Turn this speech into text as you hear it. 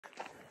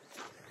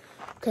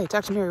Okay,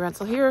 Dr. Mary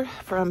Rensel here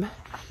from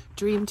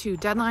Dream to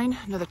Deadline.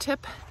 Another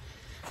tip,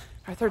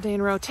 our third day in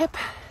a row tip.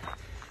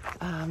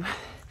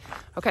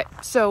 Okay,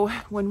 so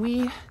when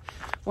we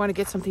want to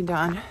get something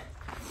done,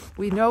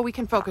 we know we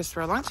can focus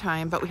for a long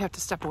time, but we have to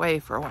step away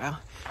for a while.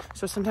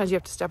 So sometimes you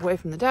have to step away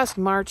from the desk,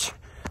 march,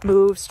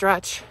 move,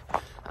 stretch.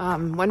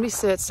 When we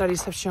sit,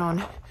 studies have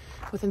shown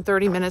within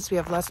 30 minutes we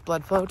have less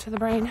blood flow to the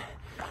brain.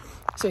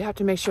 So you have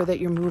to make sure that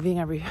you're moving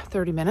every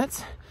 30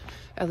 minutes,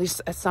 at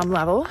least at some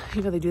level.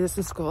 You know, they do this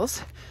in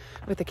schools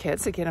with the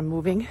kids to get them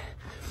moving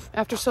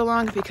after so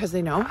long because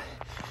they know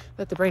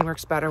that the brain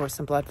works better with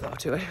some blood flow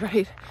to it,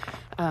 right?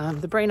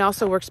 The brain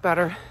also works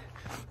better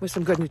with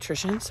some good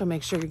nutrition. So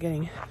make sure you're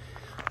getting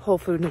whole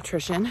food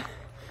nutrition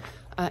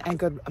and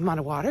good amount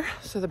of water.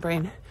 So the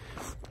brain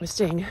is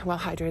staying well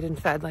hydrated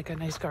and fed like a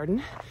nice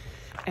garden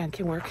and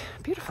can work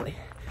beautifully.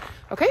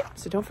 Okay,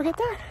 so don't forget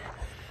that.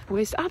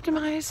 Ways to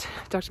optimize.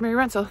 Dr. Mary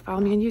Rensel. Follow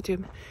me on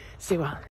YouTube. Stay well.